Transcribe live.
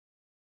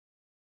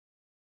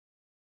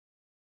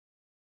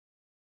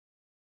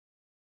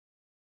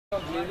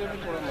Blazer भी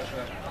थोड़ा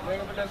मसला है। मैं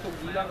कहा बेटा इसको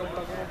गीला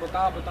कपड़ा करो,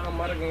 बता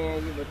मर गए हैं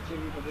ये बच्चे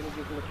भी, पता नहीं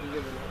किस मछली के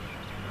बने।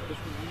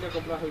 इसको गीला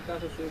कपड़ा हल्का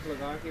सा सेक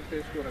लगा के फिर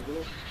इसको रख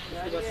लो,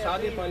 उसके बाद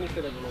सादे पानी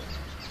से रख लो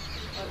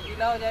और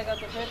गीला हो जाएगा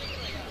तो फिर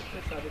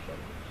सादे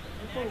पानी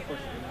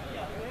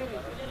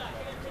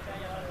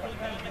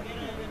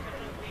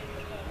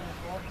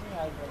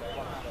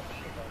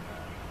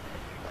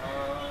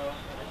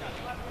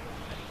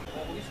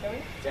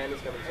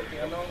Chinese coming, sir.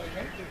 Along with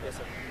him? Yes,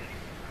 sir.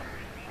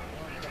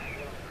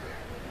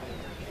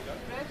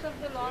 rest of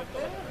the lot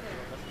there.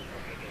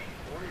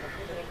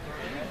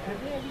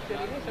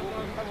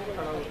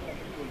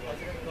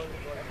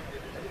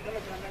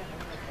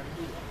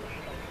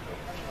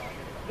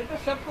 बेटा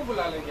सबको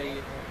बुलाना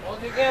चाहिए और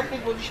देखें अपनी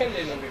पोजीशन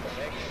ले लें बेटा,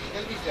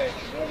 जल्दी से आए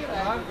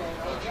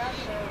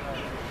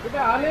बेटा,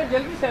 आने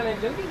जल्दी से आने,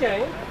 जल्दी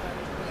जाएं,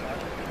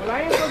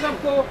 बुलाएं तो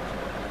सबको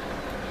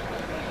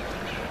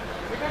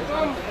बेटा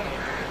कम।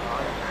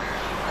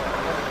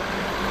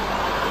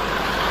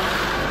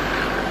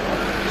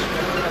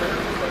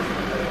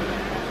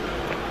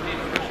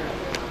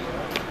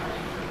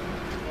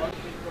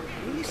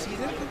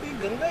 सीजन तो कोई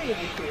गंदा ही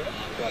देखिए,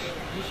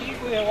 दूसरी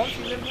कोई और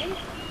सीजन नहीं,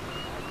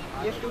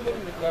 ये तो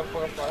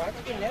पढ़ा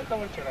के नया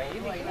कमर चढ़ाइए।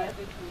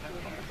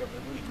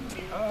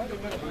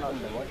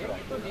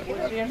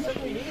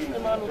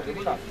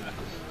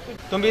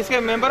 तुम भी इसके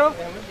मेंबर हो?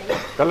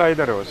 कल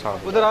इधर हो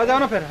साथ, उधर आ जाओ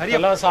ना फिर।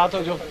 हरिया साथ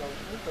हो जो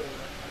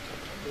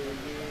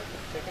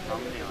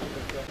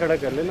खड़ा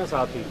कर लेना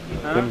साथ ही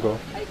इनको,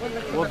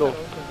 वो दो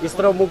इस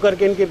तरह मुंह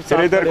करके इनके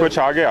चल। इधर कुछ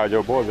आगे आ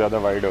जाओ, बहुत ज्यादा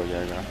वाइड हो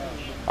जाएगा,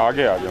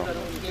 आगे आ जाओ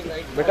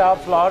बेटा। आप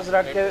फ्लावर्स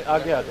रख के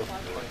आगे आ जाओ।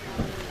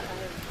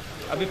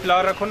 अभी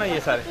फ्लावर रखो ना ये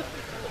सारे,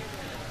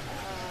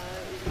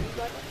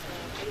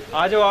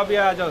 आ जाओ आप, ये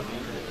आ जाओ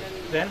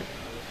जैन।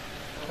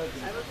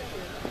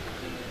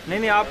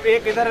 नहीं आप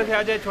एक इधर से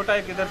आ जाए छोटा,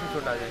 एक इधर से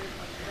छोटा आ जाए,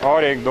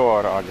 और एक दो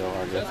और आ जाओ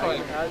आगे।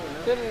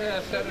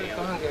 सर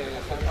कहाँ गए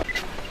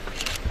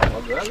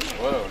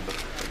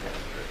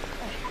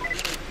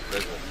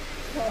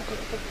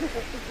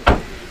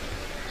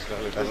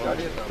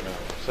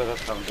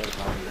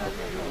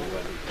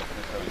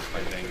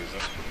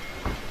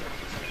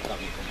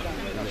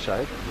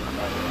शायद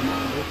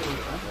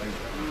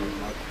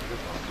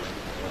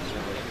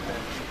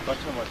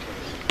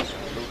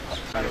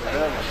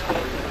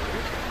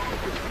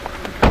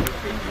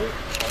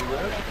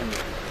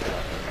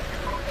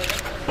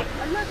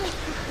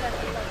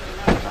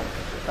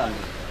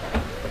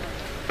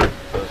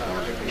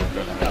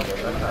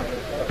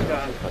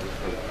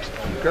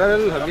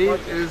Colonel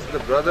Hamid is the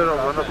brother of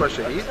one of our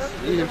shaheeds.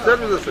 He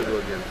himself is a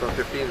Sargodhian from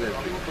 15th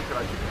century.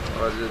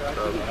 Or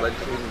like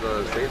in the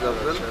Sayyid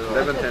Afzal,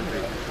 11th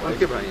century.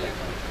 उनके भाई हैं.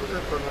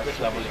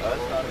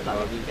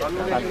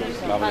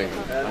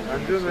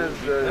 Anjum is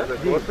the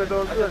corporate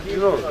also.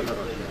 No.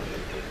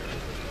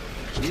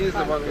 He is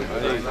the one who is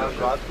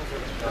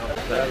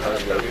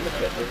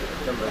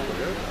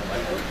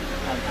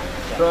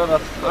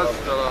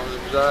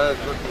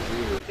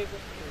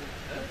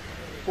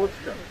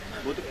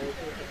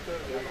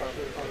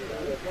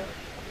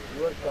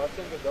You are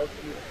crossing without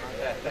sleep.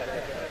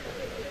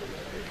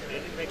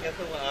 मैं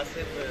कहता हूँ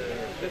Asif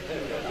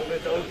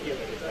without sleep.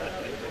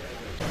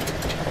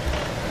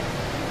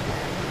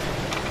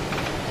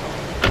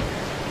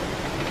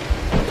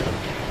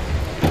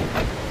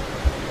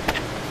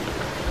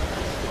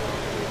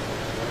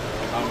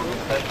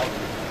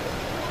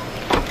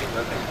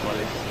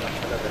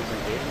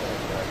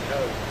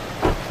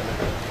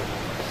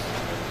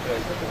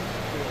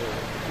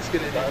 इसके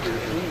लिए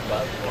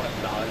बात बहुत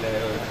लाल है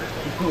और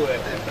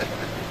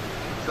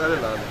सारे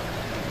लाल हैं,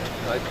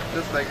 like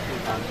just like you.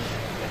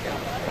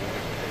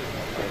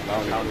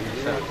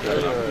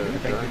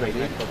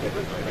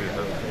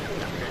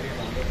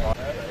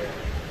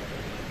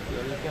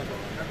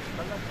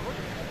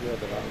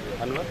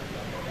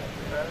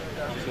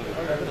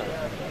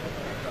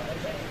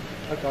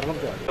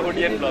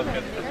 ऑडियन blog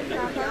कर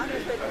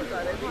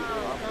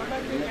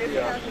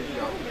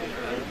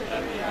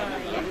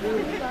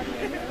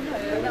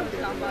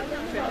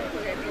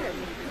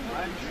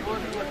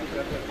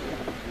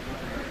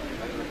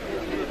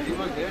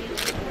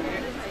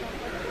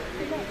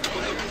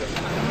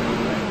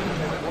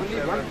only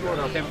one floor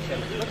of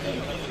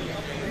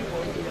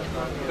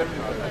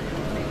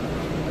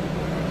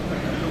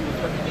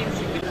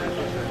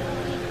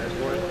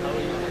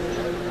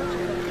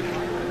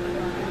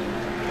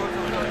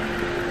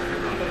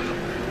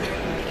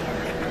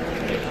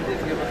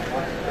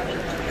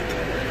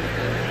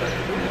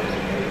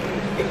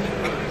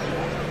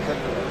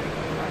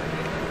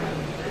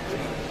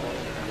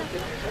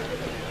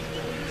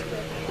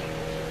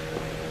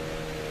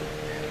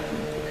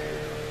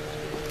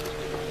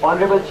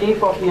Honorable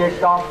Chief of Air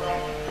Staff,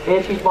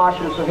 Air Chief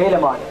Marshal Suhail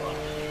Ahmad,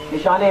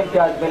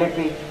 Nishan-e-Imtiaz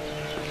Military,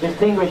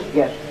 distinguished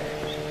guests.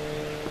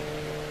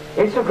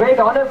 It's a great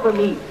honor for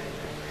me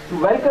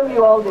to welcome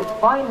you all this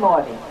fine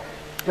morning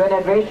to an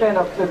adoration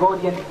of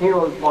Sargodhian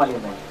Heroes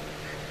Monument,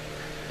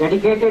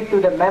 dedicated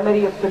to the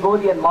memory of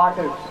Sargodhian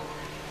martyrs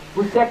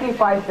who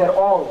sacrificed their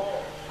all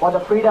for the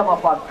freedom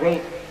of our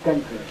great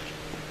country.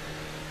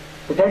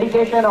 The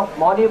dedication of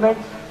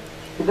monuments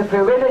is a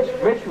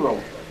privileged ritual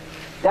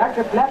that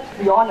reflects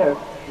the honor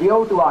we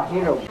owe to our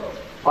heroes,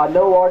 are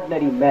no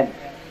ordinary men.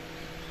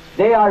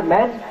 They are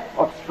men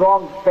of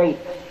strong faith,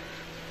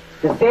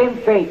 the same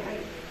faith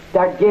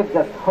that gives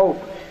us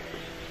hope,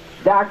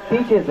 that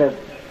teaches us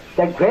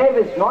that grave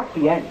is not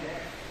the end,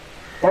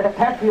 that a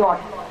patriot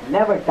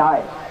never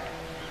dies,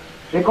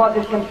 because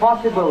it's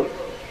impossible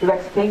to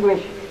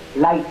extinguish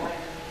light,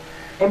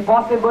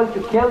 impossible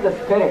to kill the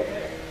spirit,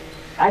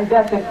 and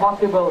thus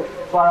impossible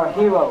for our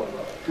hero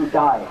to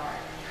die.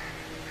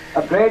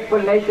 A grateful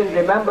nation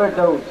remembers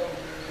those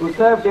who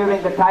served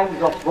during the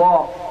times of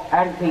war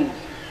and peace,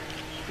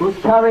 whose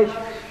courage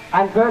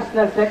and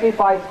personal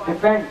sacrifice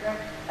defend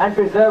and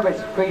preserve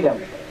its freedom.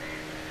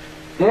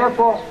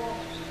 Therefore,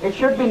 it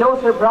should be no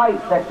surprise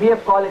that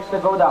PAF College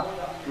Sargodha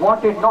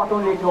wanted not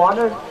only to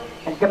honor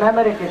and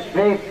commemorate its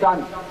brave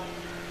sons,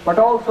 but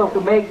also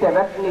to make their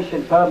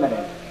recognition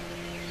permanent.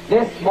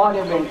 This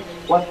monument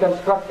was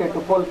constructed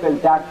to fulfill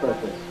that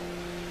purpose.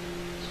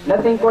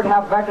 Nothing could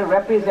have better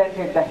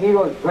represented the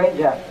hero's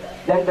grandeur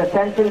than the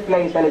central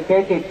place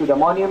allocated to the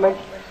monument.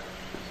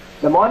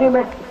 The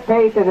monument's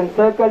space is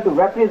encircled to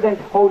represent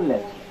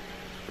wholeness.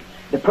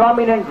 The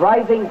prominent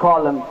rising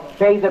column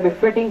pays a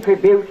befitting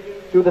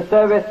tribute to the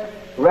service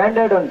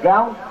rendered on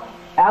ground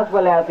as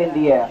well as in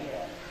the air.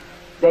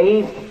 The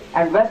east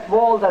and west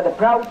walls are the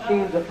proud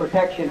shields of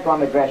protection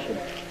from aggression.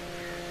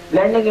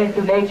 Blending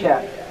into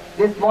nature,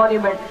 this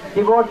monument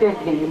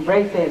devotedly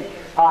embraces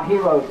our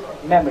heroes'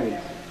 memories.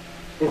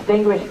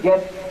 Distinguished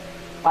guests,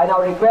 I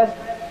now request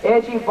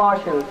Air Chief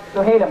Marshal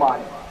Suhail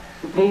Ahmad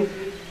to please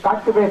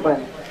cut the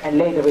ribbon and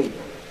lay the wreath.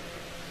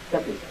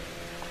 Sir, please.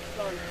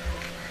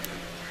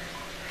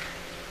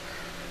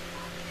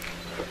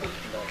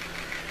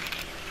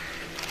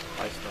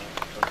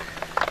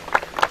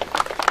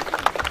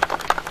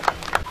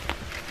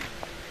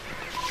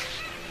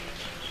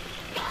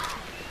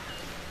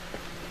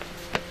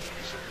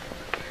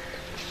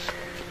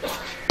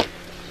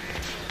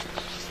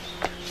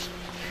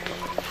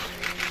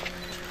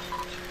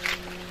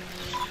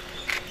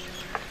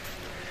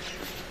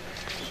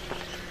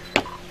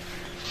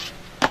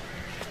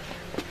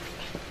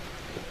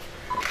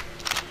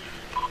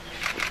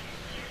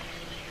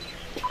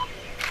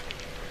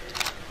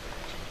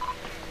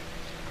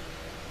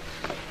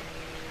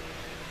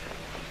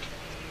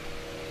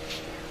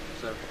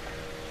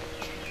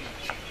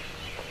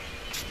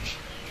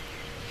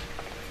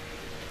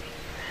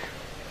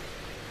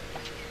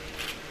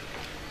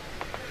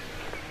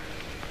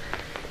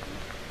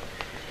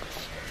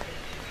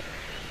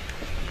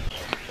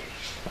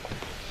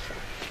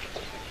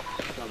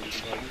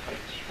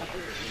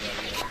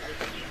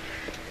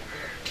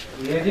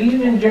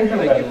 Ladies and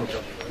gentlemen,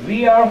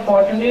 we are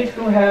fortunate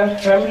to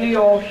have family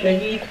of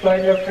Shaheed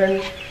Flight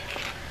Lieutenant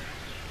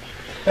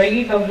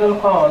Saeed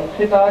Afzal Khan,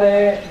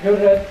 Sitare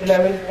Jurrat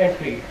 11th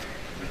entry.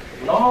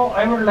 Now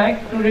I would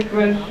like to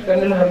request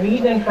Colonel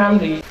Hamid and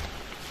family.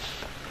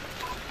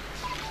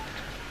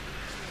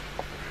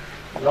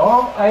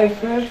 Now I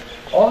request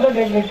all the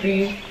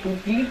dignitaries to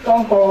please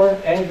come forward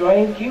and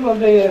join Chief of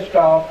the Air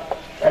Staff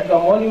at the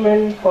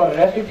monument for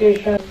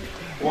recitation.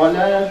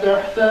 ولا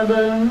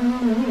تحسبن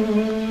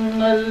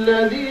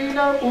الذين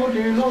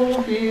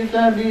قتلوا في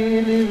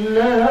سبيل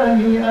الله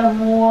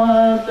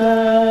أمواتا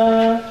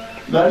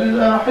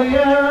بل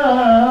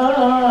أحياء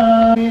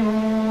من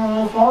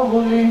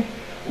فضله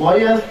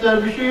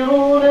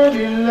ويستبشرون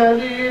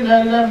بالذين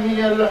لم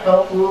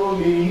يلحقوا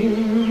بهم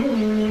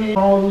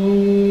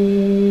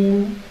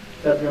عظيم.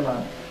 तर्जुमा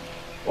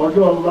और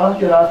जो अल्लाह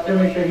के रास्ते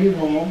में शहीद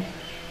हों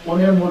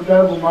उन्हें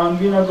मुर्दा गुमान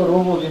भी न करो,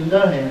 वो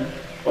जिंदा हैं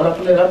और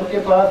अपने रब के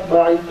पास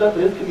बाइज्जत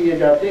रिज़्क़ दिए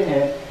जाते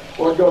हैं,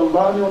 और जो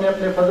अल्लाह ने उन्हें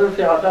अपने फजल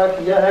से अता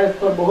किया है इस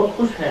पर बहुत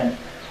खुश हैं,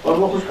 और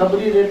वो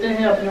खुशखबरी देते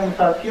हैं अपने उन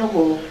साथियों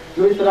को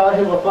जो इस राह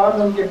वफा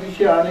में उनके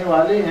पीछे आने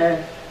वाले हैं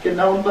कि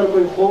न उन पर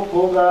कोई खौफ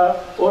होगा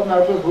और न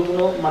कोई हुज़्न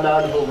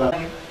मलाल होगा।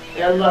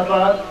 ए अल्लाह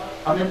पाक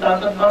हमें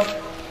ताकत बख्श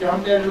कि हम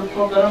तेरे लुत्फ़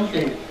व करम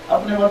से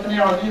अपने वतन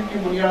अज़ीज़ की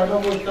बुनियादों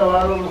को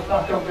इस्तवार और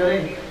मुस्तहकम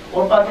करें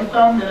और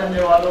पाकिस्तान में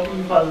रहने वालों की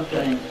हिफाजत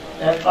करें।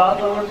 ए पाक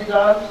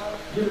परवरदिगार,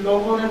 जिन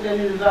लोगों ने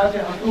तेरी रज़ा से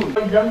हसूल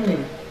जंग में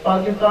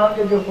पाकिस्तान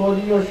के जो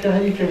फौजी और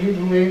शहरी शहीद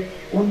हुए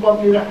उनको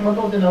अपनी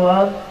रहमतों से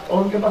नवाज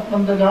और उनके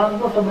पसमंदगान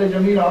को सब्र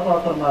जमील अता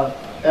फरमा।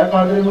 ए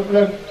कादिर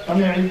मुतलक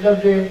हमें इज्जत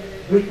दे,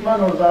 दुश्मन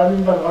और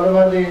जालिम पर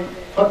गलबा दे,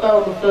 फतह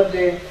और नुसरत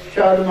दे,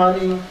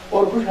 शादमानी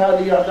और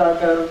खुशहाली अता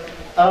कर।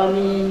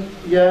 आमीन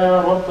या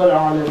रब्बल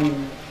आलमीन।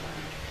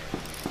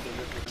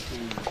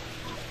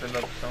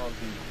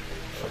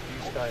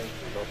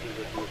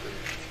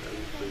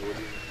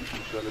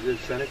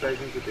 Just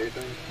sanitizing the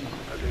data,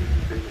 I think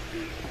they will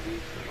see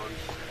weeks and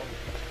months.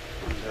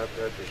 We have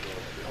that as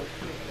well.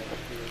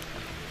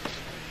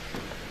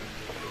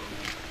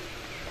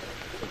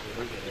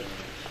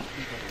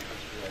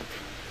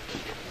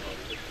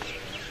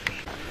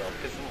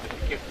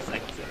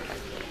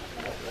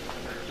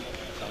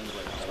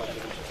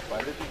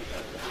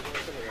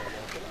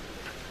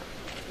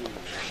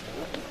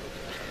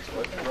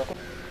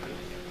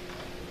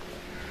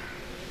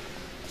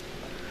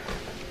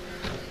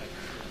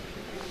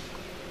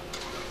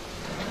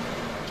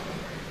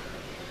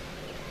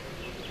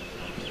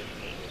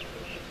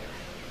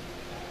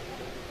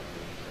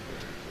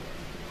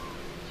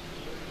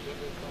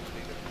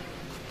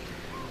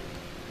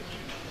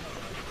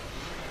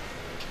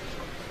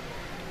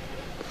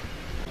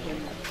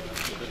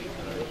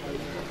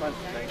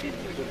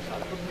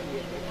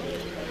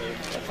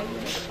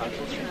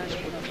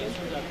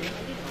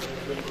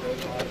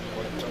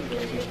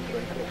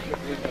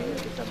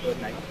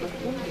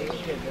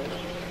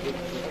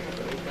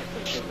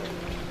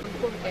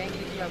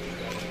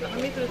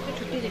 हमें तो उसकी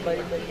छुट्टी नहीं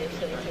बड़ी बड़ी है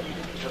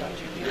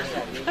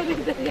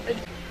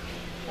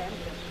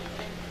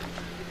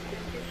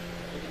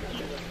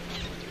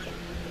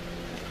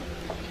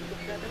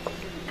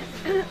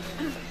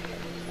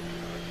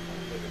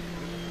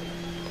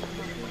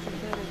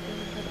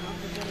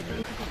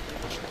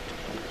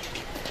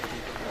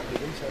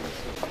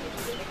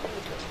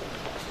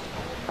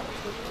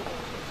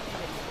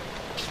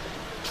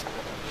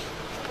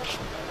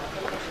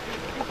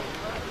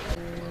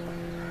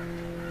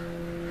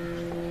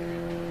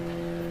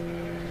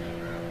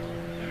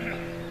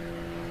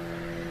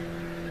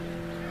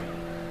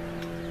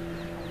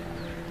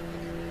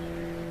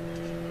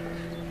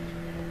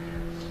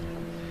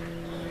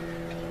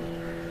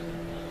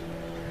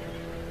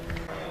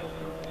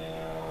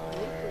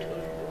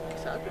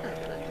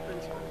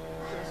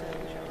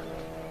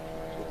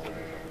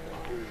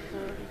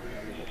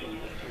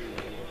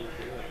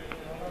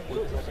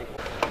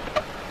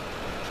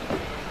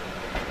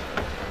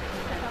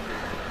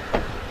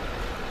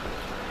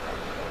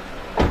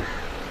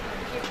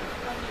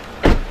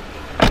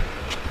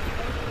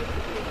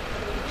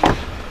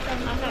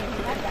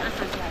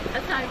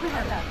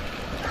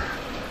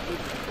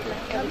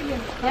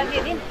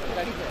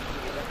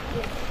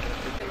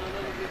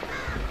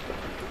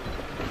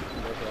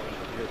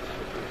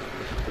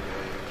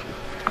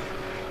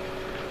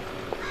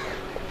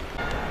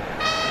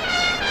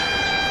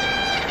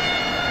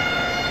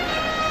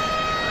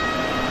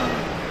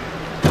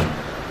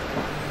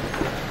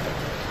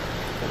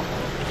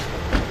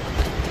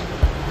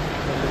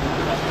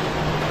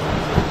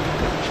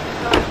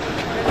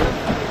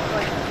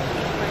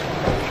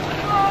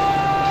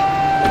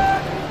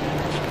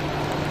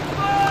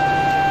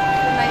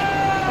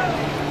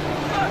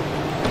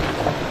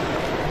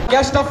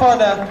Guest of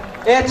honor,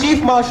 Air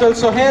Chief Marshal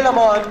Sohail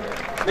Aman,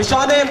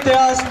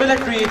 Nishane-e-Imtiyaz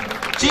Military,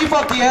 Chief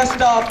of the Air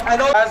Staff,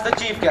 and as the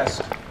chief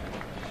guest.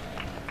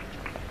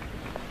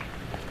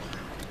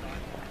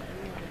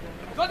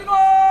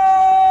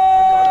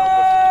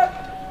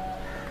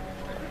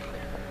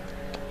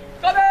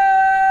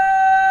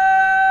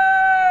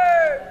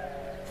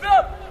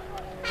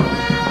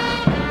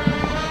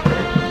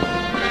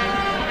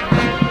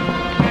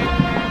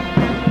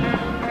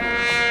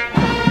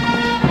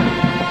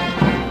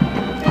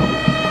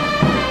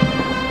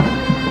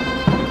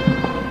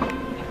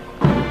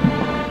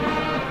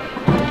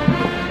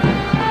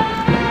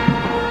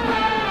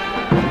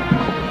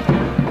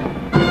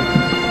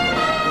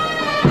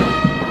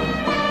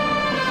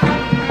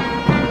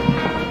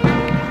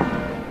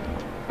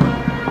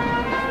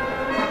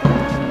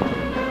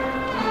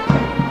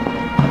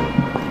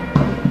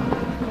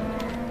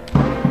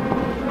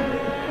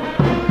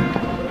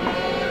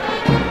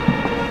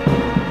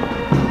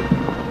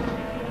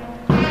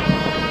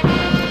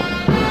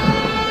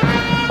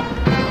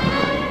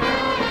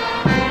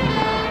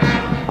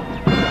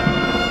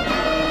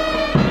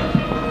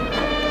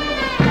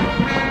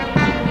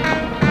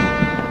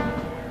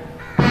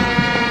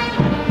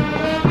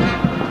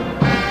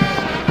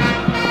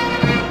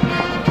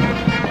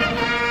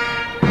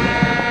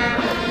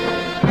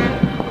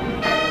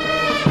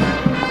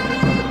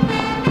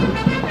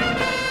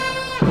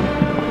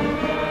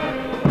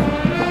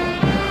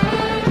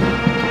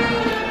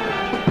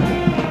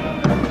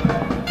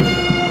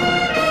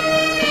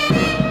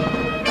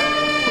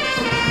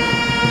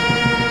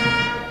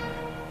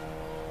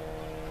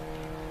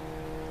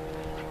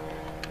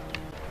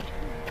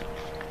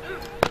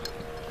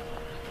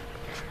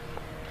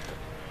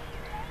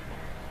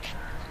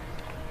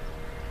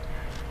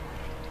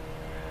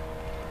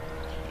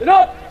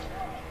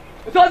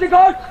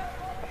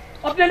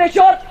 अपने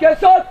निशात के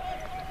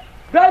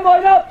साथ ब्राह्म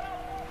होना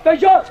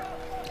तैयार।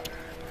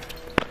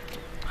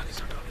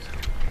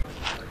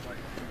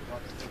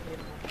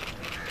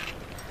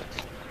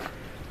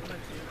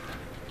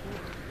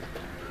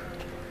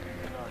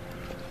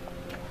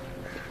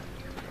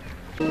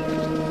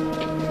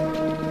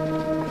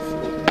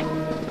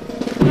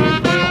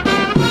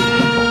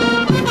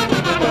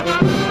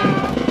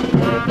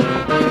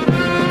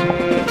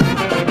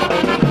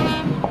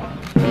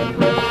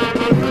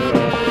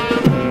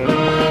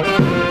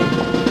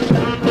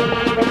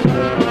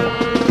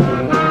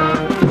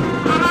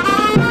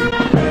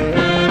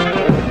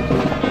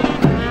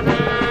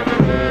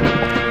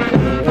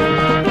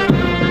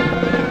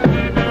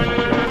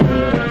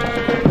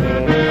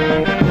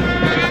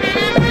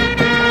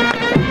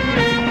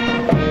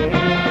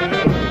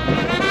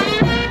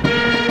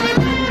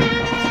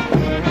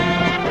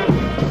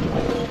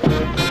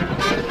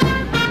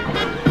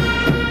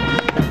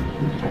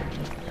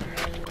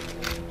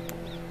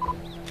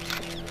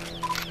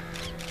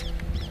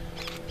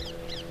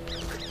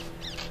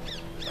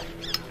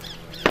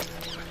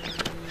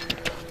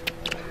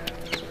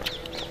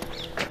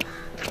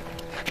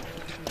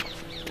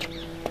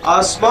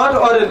 Our smart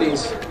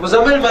orderlies,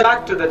 Muzammil went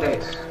back to the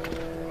dais.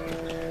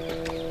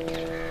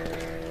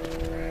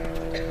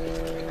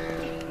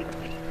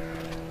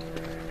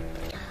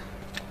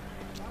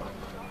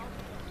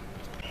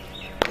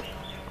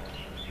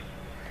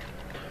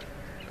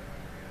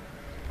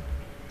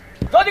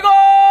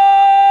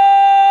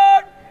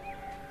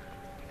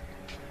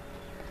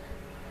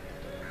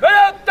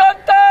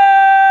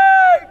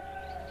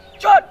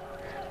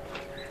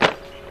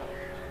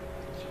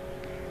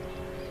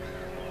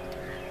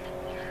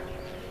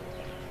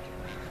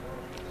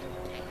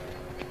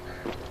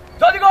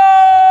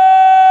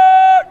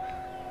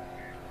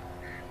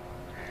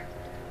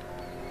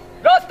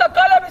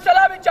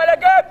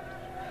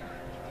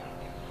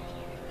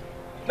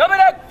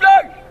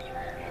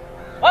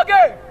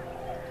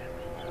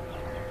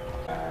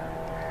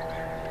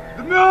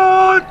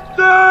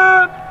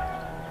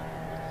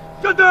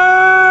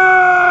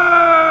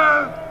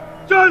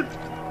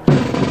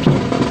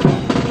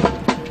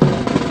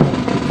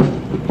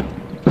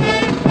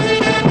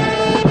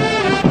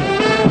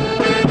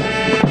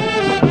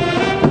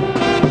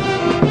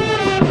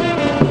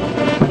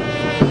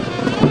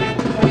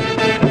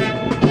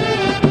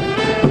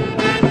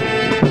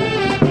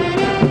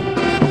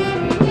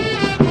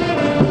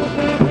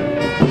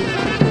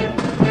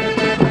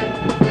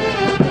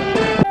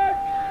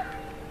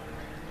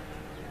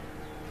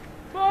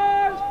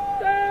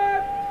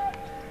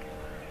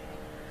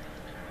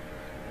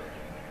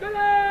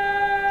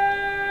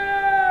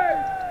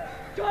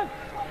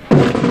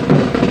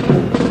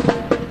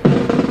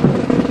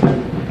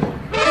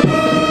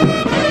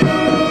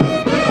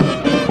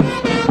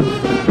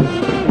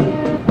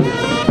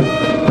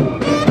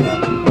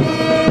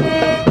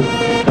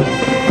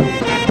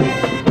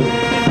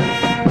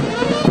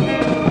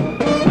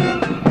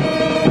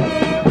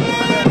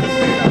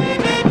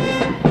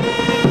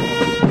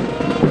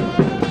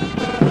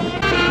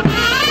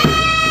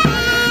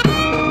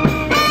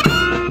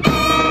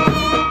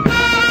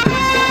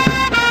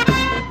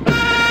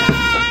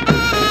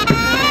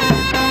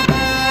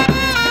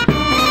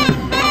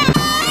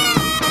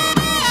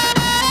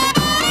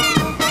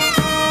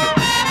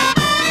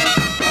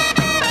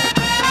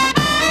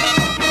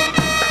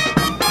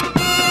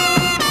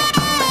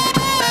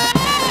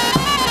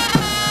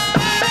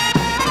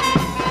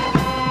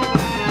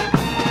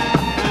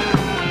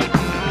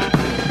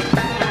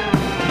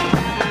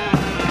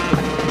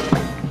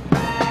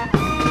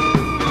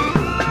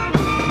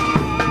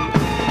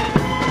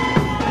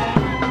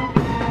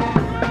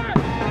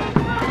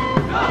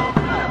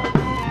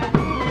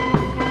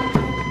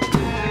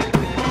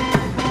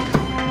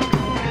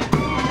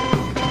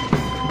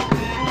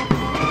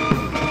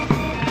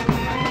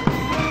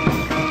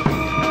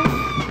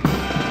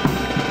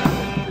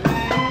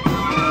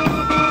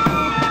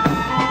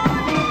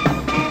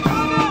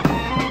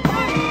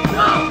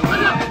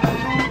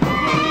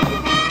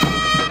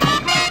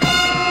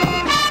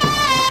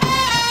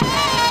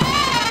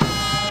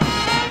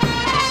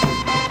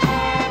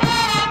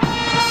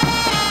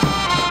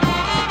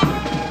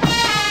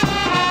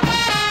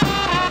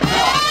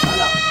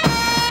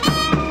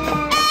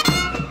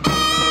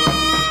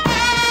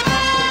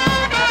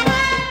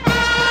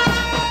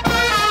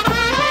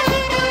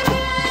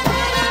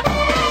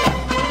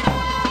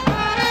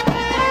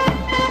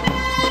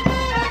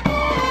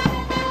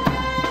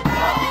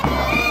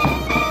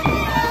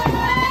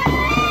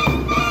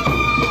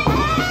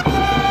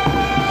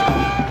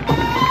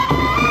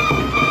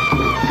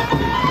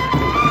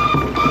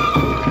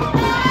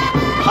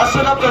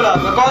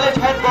 The college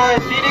head boy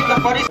is leading the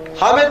 40.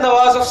 Hamid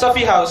Nawaz of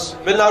Safi House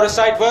will now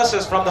recite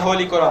verses from the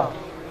Holy Quran.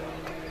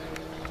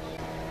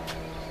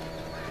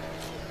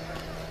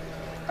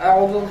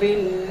 أعوذ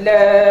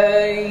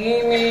بالله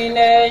من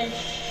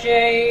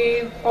الشيطان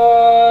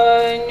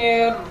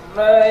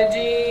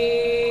الرجيم.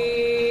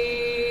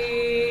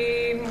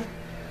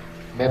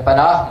 मैं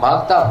पनाह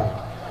मांगता हूँ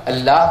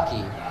अल्लाह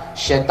की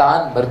शैतान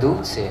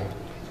मरदूद से.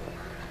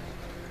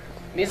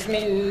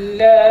 बिस्मिल्लाहिर्रहमानिर्रहीम.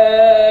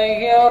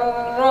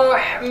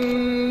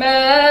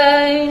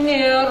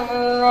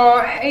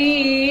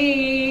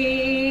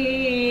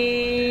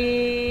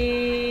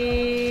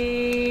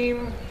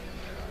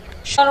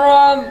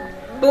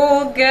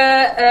 रब्बुक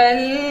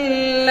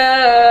अल्ला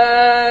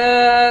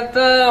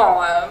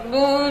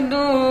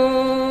तअबुदू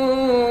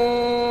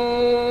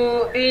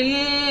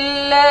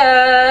इल्ला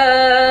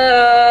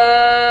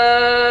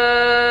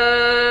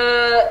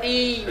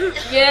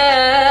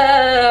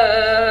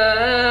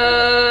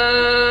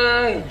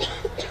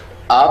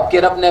आपके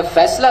रब ने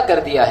फैसला कर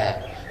दिया है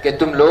कि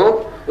तुम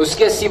लोग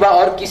उसके सिवा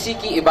और किसी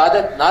की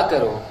इबादत ना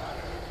करो.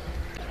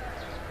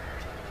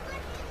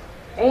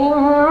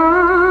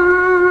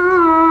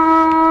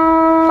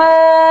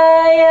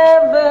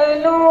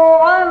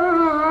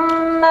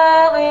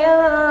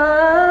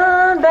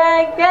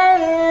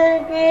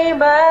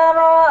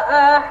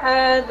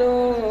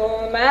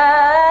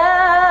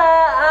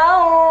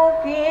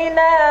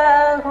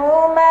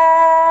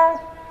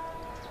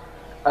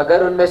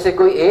 अगर उनमें से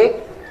कोई एक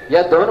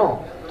या दोनों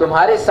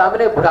तुम्हारे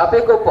सामने बुढ़ापे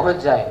को पहुंच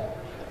जाए.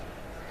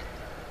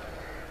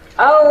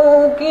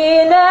 أو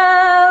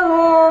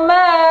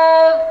كلاهما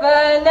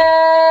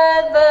فلا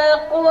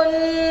تقل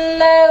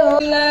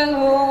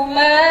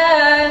لهما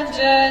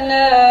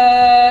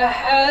جناح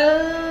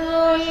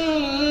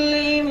الذل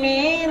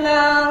من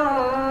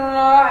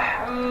الرحمة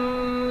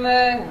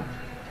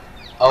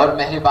और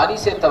मेहरबानी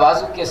से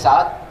तवाज़ु के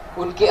साथ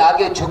उनके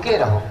आगे झुके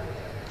रहो।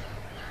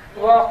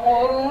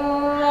 وقل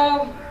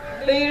رب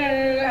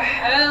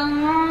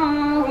ارحمهما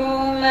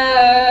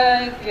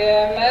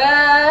كما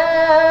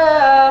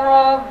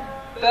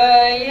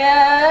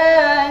ربياني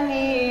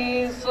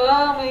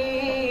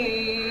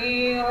صغيرا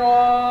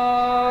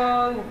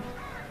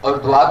और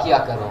दुआ किया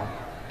करो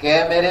कि ऐ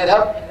मेरे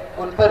रब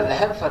उन पर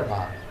रहम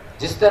फरमा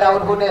जिस तरह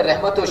उन्होंने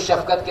रहमत और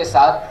शफकत के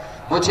साथ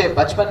मुझे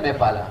बचपन में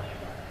पाला।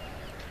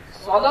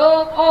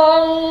 सदक़ल्लाहुल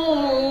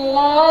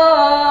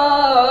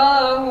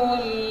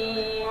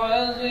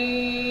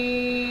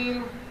अज़ीम।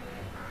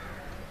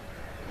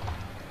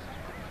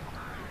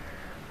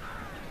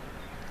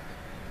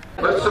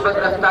 बदसुबत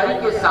रफ्तारी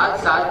के साथ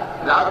साथ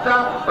राबता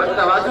और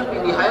तवाज़ुन भी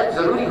निहायत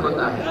जरूरी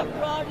होता है।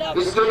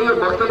 इसके लिए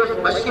मुख्तलिफ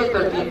मशकें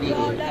तरतीब दी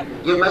गई।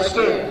 ये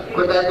मशकें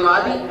खुद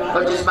एतमादी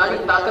और जिस्मानी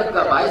ताकत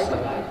का बायस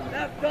बनी।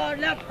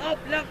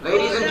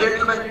 Ladies and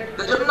gentlemen,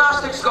 the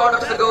gymnastics squad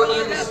of Sargodha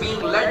is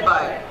being led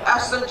by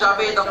Ahsan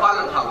Javed of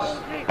Alam House.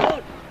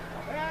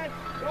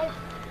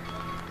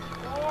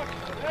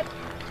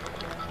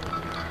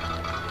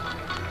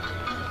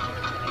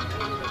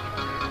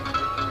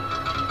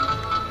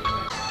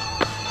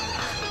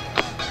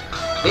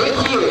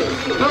 देखिए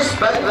किस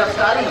बद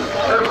रफ्तारी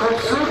और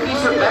खूबसूरती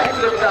से बैक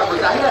फ्लिप का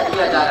मुजाहिरा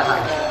किया जा रहा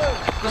है।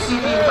 किसी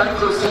भी फन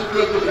को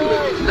सीखने के लिए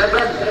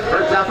लगन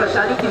और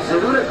जाफरशानी की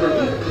जरूरत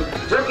होती है,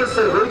 जो कि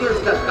सरगोधा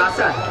का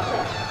कासा है।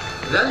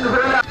 रंग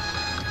होला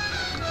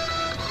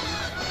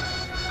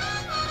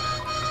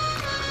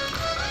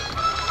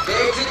They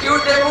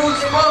execute their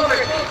moves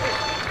perfectly.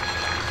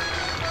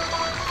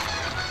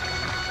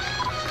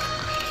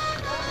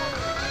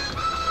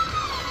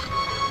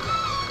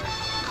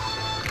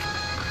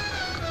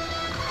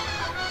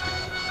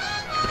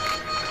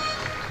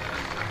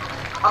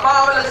 A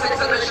marvelous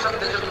exhibition of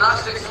the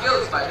gymnastic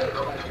skills by the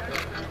group.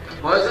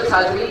 मौजूद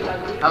हाज़रीन,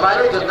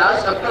 हमारे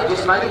जिम्नास्ट अपने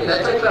जिस्मानी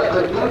लचक का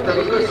भरपूर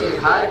तरीके से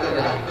इजहार कर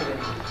रहे हैं।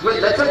 ये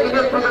लचक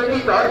इन्हें कुदरती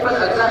तौर पर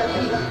अज़ा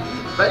नहीं है,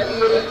 बल्कि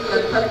ये इनकी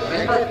अथक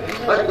मेहनत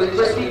और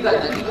दिलचस्पी का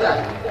नतीजा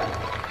है।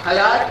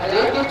 हयात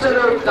लेके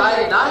चलो,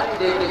 कायनात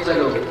लेके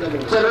चलो,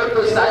 चलो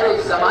तो सारे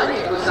ज़माने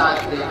को साथ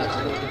लेके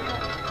चलो।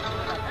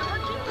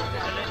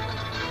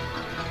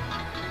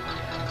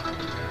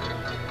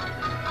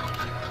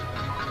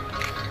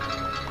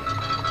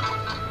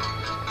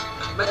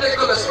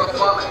 Meticulous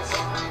performance.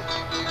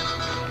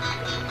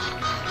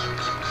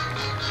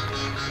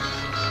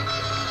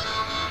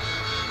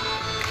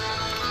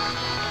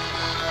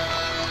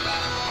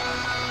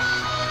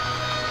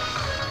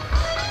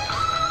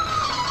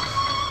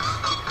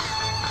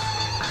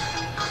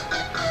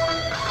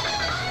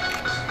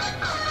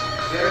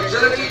 Their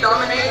agility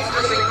dominates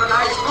the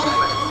synchronized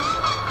movement.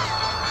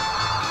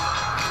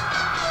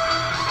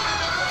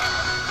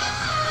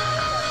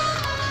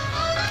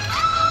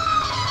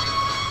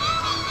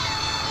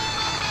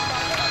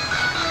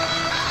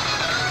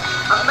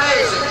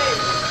 Amazing!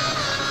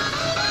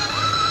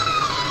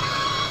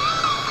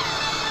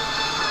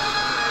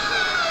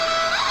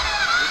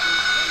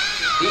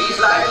 These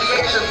lively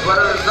actions were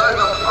a result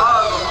of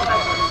powerful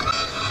practice.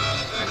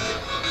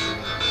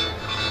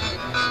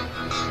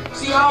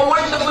 See how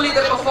wonderfully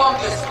they performed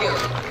this skill.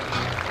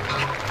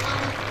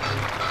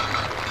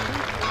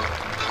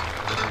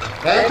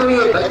 हैं तो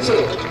ये बच्चे,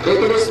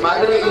 लेकिन इस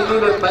मादरे इल्मी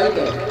में पल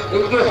गए।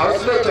 इनके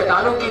हौसले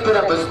चट्टानों की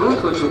तरह मजबूत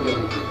हो चुके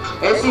हैं।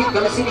 ऐसी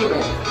कमसिनी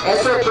में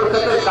ऐसे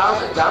पुरखतर काम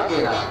अंजाम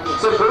देना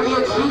सरगोधा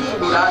की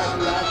मीरास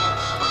है।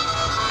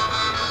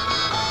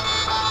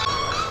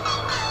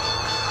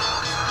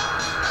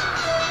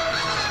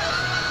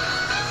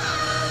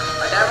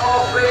 A demo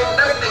of great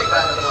technique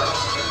by the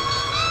boys.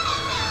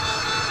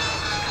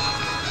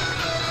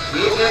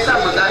 ये एक ऐसा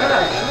मुजाहिरा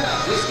है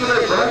जिसके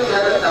लिए बहुत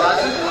ज्यादा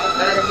तवाज़ुन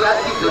और एहतियात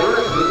की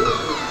जरूरत है।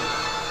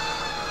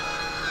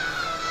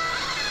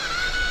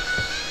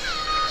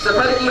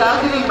 सफर की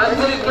आखिरी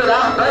मंजिल के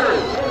राह पर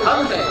हम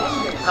हैं,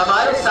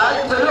 हमारे साथ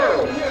चलो,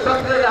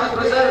 वक्त राह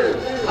गुजर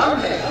हम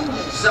हैं।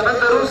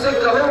 समंदरों से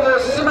कहो वो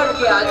सिमट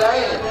के आ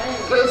जाए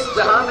कि इस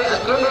जहां में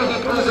अकेले ही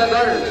क्रूज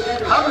अगर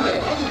हम हैं।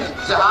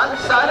 जहान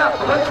सारा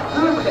बहुत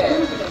खूब है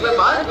ये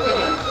मानते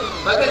हैं,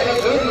 मगर है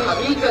ये भी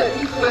हकीकत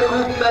के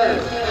खूब पर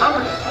हम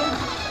हैं।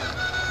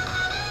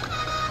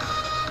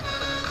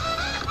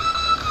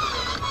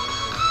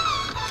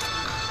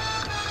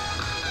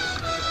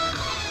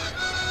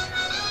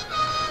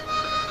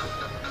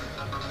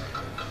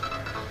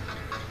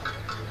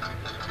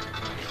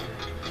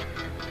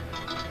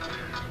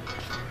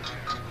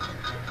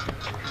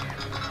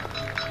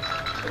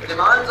 It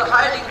demands a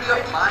high degree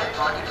of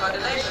mind-body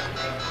coordination.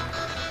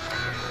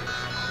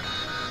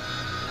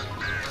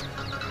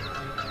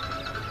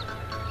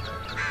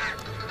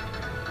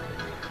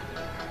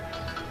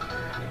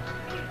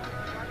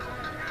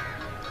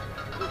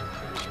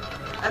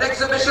 An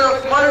exhibition of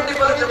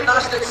multiple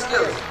gymnastic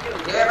skills.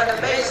 They have an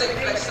amazing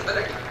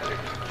flexibility.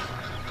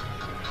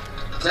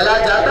 चला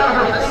जाता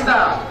हूँ हंसता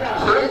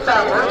खेलता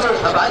मौजों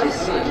हवाली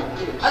से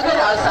अगर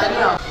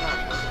आसानियां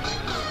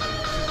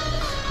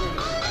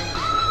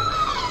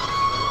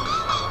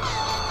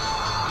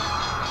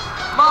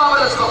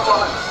Marvelous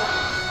performance.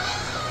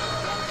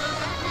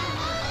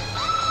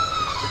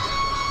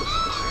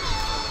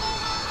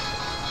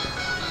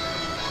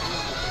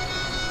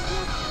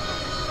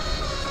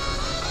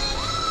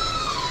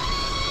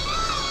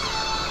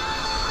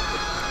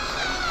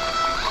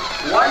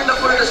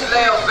 Wonderful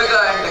display of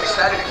vigor and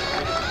dexterity.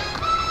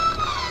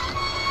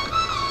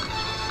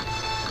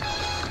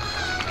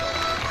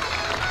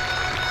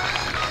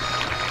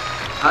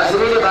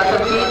 हाज़रीन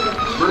बातम की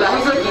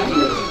मुलाहिज़ा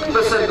कीजिए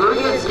तो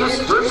सरगोडियंस किस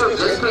जोश और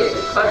जज्बे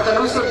और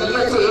तनुस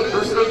नियत से एक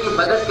दूसरे की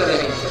मदद कर रहे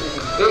हैं।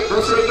 एक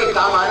दूसरे के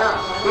काम आना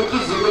उनकी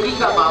जिंदगी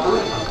का मामूल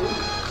है।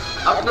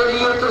 अपने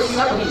लिए तो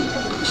सब ही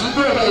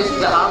जीते हैं इस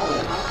जहां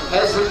में,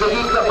 है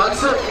जिंदगी का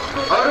मकसद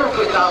औरों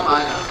के काम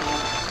आना।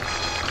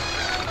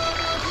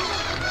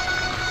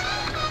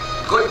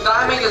 Good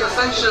timing is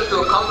essential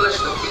to accomplish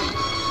the feat.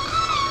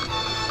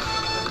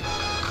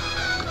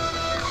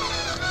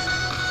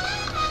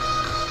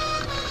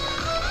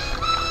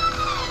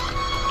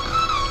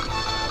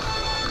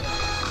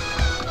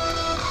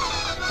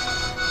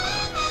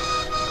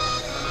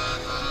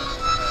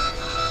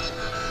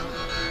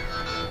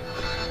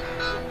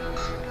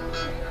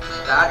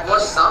 That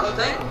was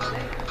something.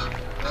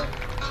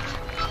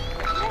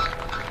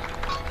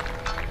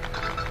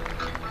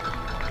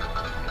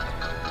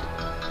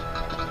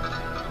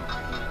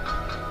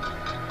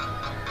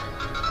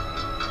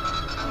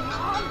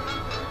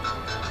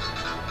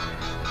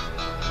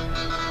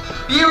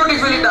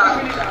 Beautifully done.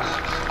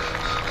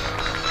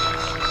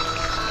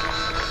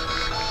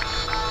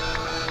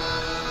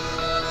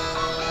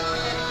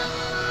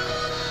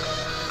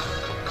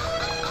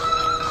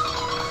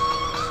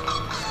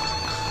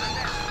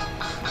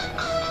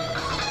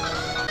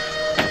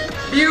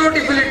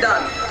 Beautifully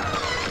done.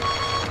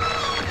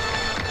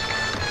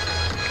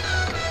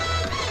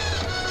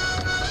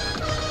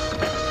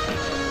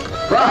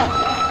 वाह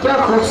क्या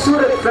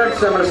खूबसूरत फ्रंट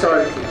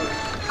समरसॉल्ट थी।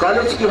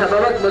 कॉलेज की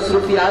हमवक्त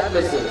मसरूफियात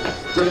में से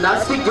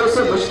जिम्नास्टिक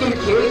जैसे मुश्किल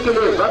खेल के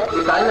लिए वक्त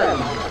निकालना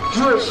भी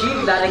जो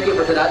शीन लाने के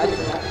मुतरादिफ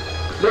है।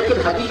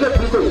 लेकिन हकीकत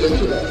भी तो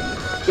यही है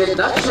कि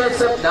नक्श है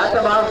सब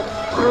नातमाम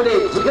खूने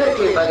जिगर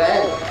के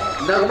बगैर,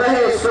 नगमा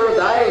है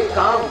सोदाए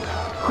काम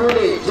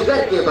खूने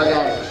जिगर के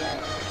बगैर।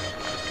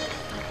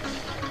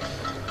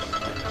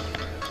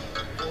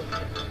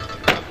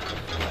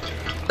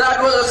 That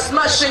was a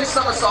smashing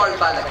somersault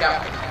by the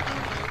captain.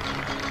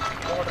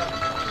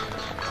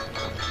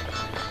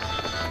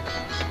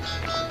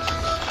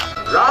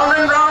 Round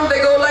and round they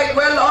go like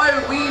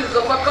well-oiled wheels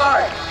of a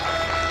cart.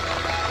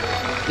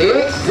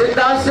 एक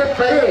जिंदा से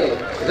परे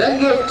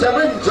रंगे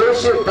चमन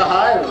जोश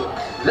बहार,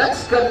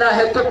 रक्स करना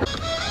है तो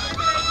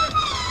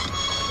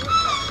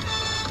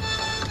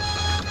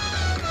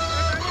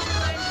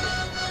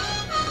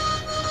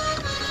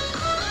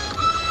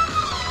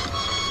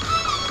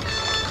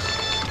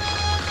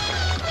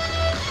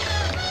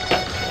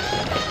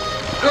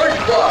Good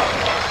work.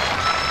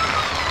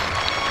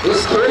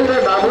 इस खेल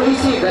में मामूली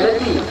सी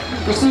गलती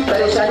किसी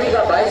परेशानी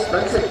का बायस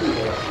बन सकती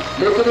है,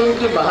 लेकिन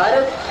इनकी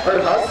महारत और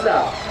हौसला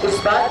इस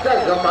बात का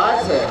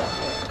गमाज है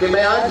कि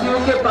मैं आंधियों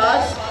के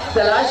पास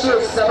तलाशे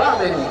सबा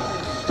में हूँ।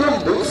 तुम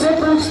मुझसे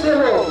पूछते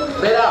हो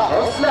मेरा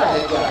हौसला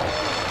है क्या?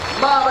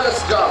 Marvelous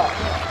job.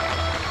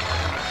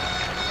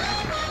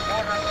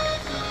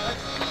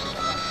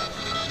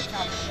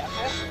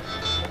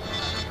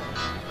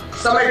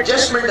 Some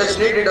adjustment is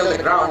needed on the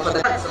ground for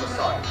the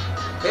somersault.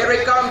 Here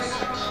it comes.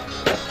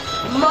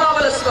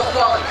 Marvelous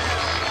performance.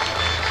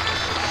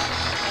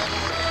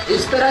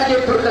 इस तरह के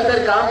पुरकतर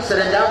काम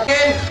सरंजाम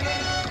Again.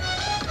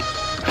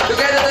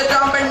 Together the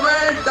jump and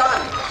well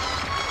done.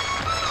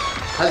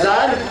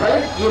 हजार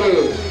फर्क गिरे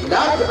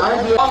लाख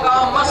आंधियां। Long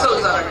arm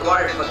muscles are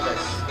required for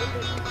this.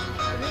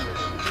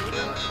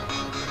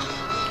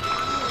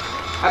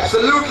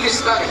 Absolutely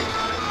stunning.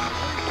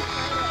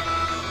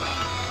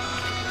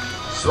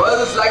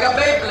 Swirls like a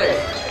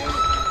Beyblade.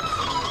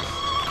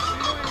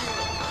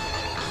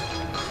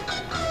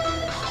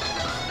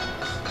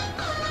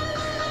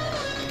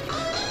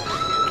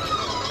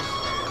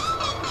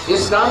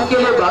 इस काम के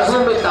लिए बाजुओं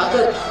में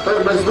ताकत और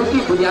मजबूती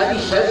बुनियादी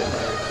शर्त है।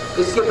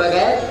 इसके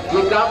बगैर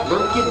ये काम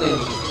मुमकिन नहीं।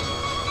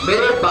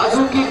 मेरे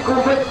बाजू की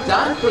कुव्वत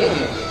जानते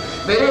हैं,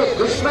 मेरे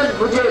दुश्मन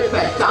मुझे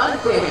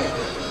पहचानते हैं।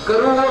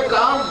 करो वो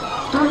काम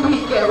तुम भी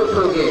कह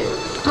उठोगे,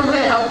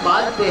 तुम्हें हम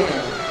मानते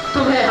हैं,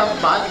 तुम्हें हम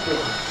मानते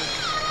हैं।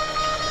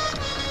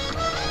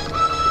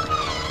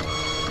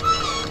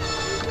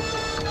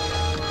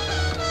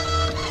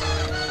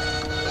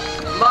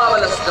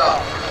 Marvelous job.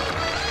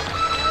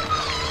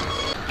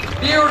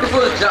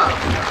 Beautiful jump.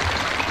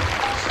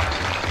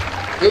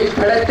 इन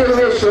फड़कते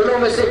हुए शोलों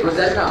में से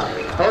गुजरना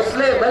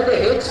हौसले मर्द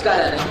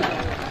हेचकारा नहीं,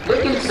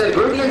 लेकिन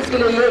सरगोडियंस के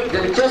लिए ये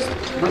दिलचस्प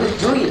मुहिम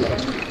जुई है।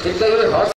 इनका ये हौसला